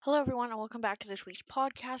Hello, everyone, and welcome back to this week's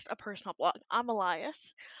podcast, A Personal Blog. I'm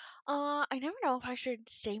Elias. I never know if I should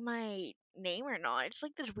say my name or not. It's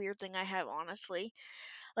like this weird thing I have, honestly.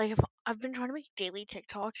 Like, if I've been trying to make daily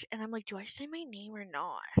TikToks, and I'm like, do I say my name or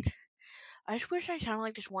not? I just wish I sounded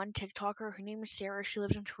like this one TikToker. Her name is Sarah. She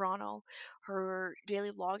lives in Toronto. Her daily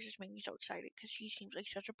vlogs just make me so excited because she seems like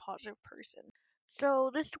such a positive person. So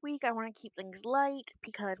this week I want to keep things light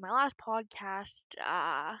because my last podcast,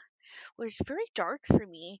 was very dark for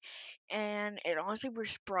me, and it honestly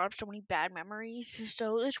just brought up so many bad memories.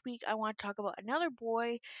 So this week I want to talk about another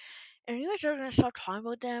boy, and you guys are gonna stop talking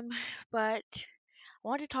about them, but I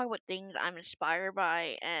want to talk about things I'm inspired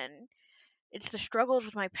by, and it's the struggles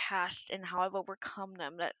with my past and how I've overcome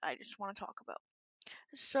them that I just want to talk about.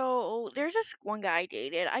 So there's this one guy I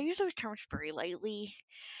dated. I use those terms very lightly.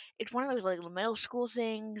 It's one of those like middle school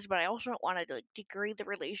things, but I also don't want to like degrade the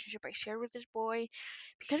relationship I shared with this boy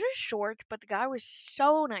because it was short. But the guy was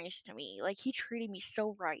so nice to me, like he treated me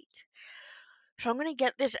so right. So I'm gonna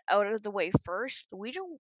get this out of the way first. The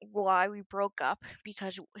reason why we broke up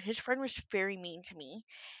because his friend was very mean to me,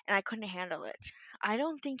 and I couldn't handle it. I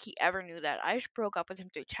don't think he ever knew that. I just broke up with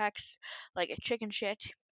him through text, like a chicken shit,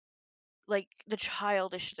 like the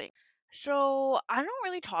childish thing. So I don't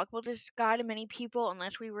really talk about this guy to many people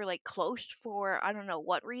unless we were like close for I don't know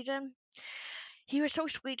what reason. He was so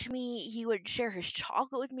sweet to me. He would share his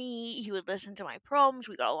chocolate with me. He would listen to my problems.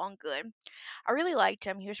 We got along good. I really liked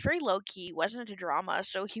him. He was very low key, wasn't into drama,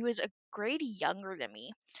 so he was a grade younger than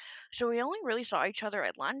me. So we only really saw each other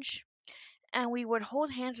at lunch, and we would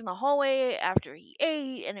hold hands in the hallway after he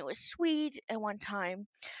ate, and it was sweet. And one time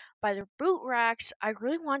by the boot racks, I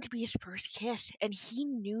really wanted to be his first kiss, and he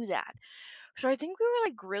knew that. So I think we were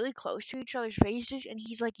like really close to each other's faces, and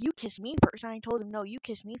he's like, "You kiss me first." And I told him, "No, you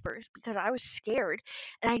kiss me first," because I was scared,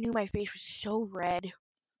 and I knew my face was so red.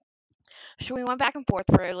 So we went back and forth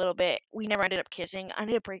for a little bit. We never ended up kissing. I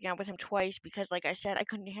ended up breaking up with him twice because, like I said, I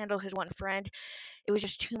couldn't handle his one friend. It was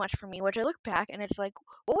just too much for me. Which I look back and it's like,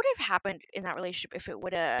 what would have happened in that relationship if it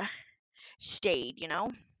would have stayed?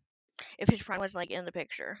 If his friend was like in the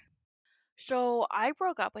picture. So I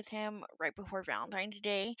broke up with him right before Valentine's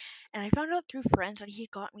Day, and I found out through friends that he had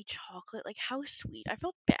got me chocolate. Like, how sweet. I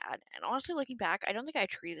felt bad. And honestly, looking back, I don't think I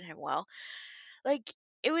treated him well. Like,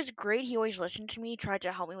 it was great. He always listened to me, tried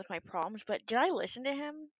to help me with my problems, but did I listen to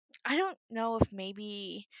him? I don't know if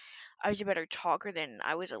maybe I was a better talker than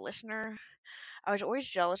I was a listener. I was always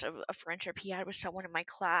jealous of a friendship he had with someone in my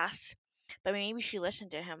class, but maybe she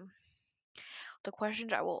listened to him. The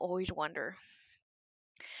questions I will always wonder.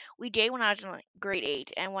 We dated when I was in like grade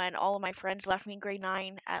 8, and when all of my friends left me in grade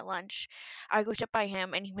 9 at lunch, I would go sit by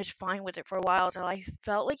him, and he was fine with it for a while until I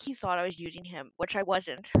felt like he thought I was using him, which I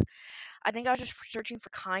wasn't. I think I was just searching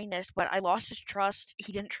for kindness, but I lost his trust.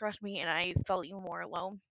 He didn't trust me, and I felt even more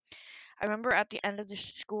alone. I remember at the end of the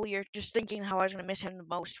school year just thinking how I was going to miss him the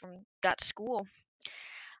most from that school.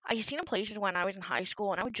 I seen him places when I was in high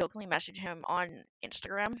school, and I would jokingly message him on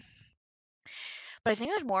Instagram, but I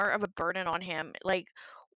think it was more of a burden on him. Like,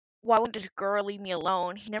 why wouldn't this girl leave me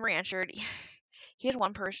alone? He never answered. He is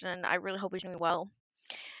one person. I really hope he's doing well.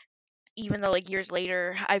 Even though, like, years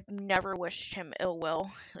later, I've never wished him ill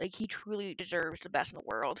will. Like, he truly deserves the best in the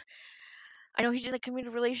world. I know he's in a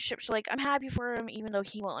committed relationship, so, like, I'm happy for him, even though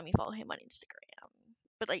he won't let me follow him on Instagram.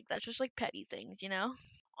 But, like, that's just, like, petty things.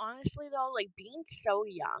 Honestly, though, like, being so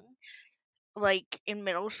young, like, in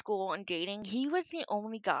middle school and dating, he was the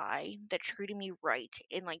only guy that treated me right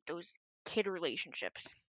in, like, those kid relationships.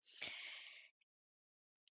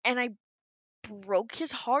 And I broke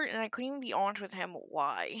his heart, and I couldn't even be honest with him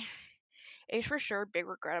why. It's for sure a big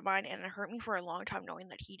regret of mine, and it hurt me for a long time knowing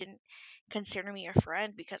that he didn't consider me a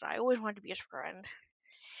friend because I always wanted to be his friend.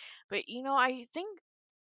 But I think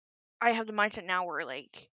I have the mindset now where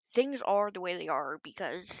like things are the way they are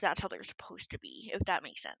because that's how they're supposed to be, if that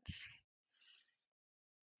makes sense.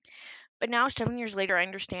 But now 7 years later, I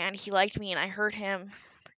understand he liked me and I hurt him.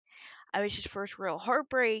 I was his first real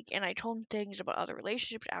heartbreak, and I told him things about other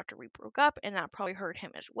relationships after we broke up, and that probably hurt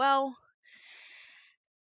him as well.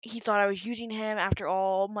 He thought I was using him after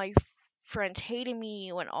all my friends hated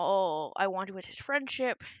me when all I wanted was his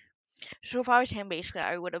friendship. So if I was him, basically,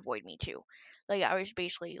 I would avoid me too. Like I was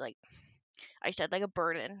basically like I said, like a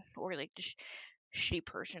burden or like this shitty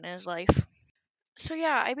person in his life. So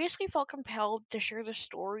yeah, I basically felt compelled to share this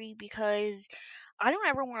story because I don't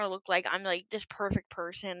ever want to look like I'm like this perfect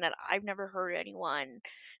person that I've never hurt anyone,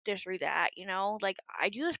 this or that. Like I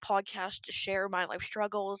do this podcast to share my life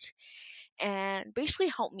struggles and basically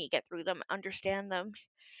help me get through them, understand them.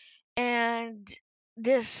 And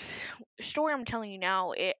this story I'm telling you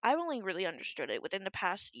now, I've only really understood it within the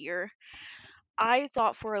past year. I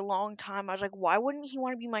thought for a long time, I was like, why wouldn't he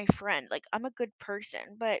want to be my friend? Like, I'm a good person,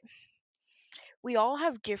 but we all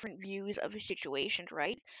have different views of his situations,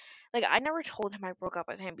 right? Like, I never told him I broke up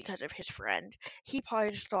with him because of his friend. He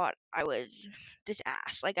probably just thought I was this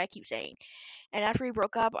ass, like I keep saying. And after we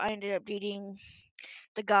broke up, I ended up dating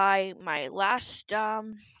the guy my last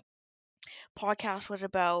podcast was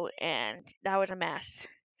about, and that was a mess.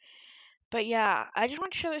 But yeah, I just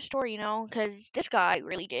want to share this story, because this guy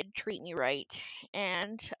really did treat me right,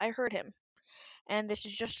 and I hurt him. And this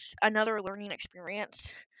is just another learning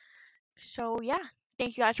experience. So yeah,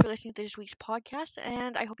 thank you guys for listening to this week's podcast,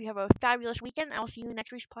 and I hope you have a fabulous weekend. I'll see you in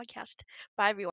next week's podcast. Bye, everyone.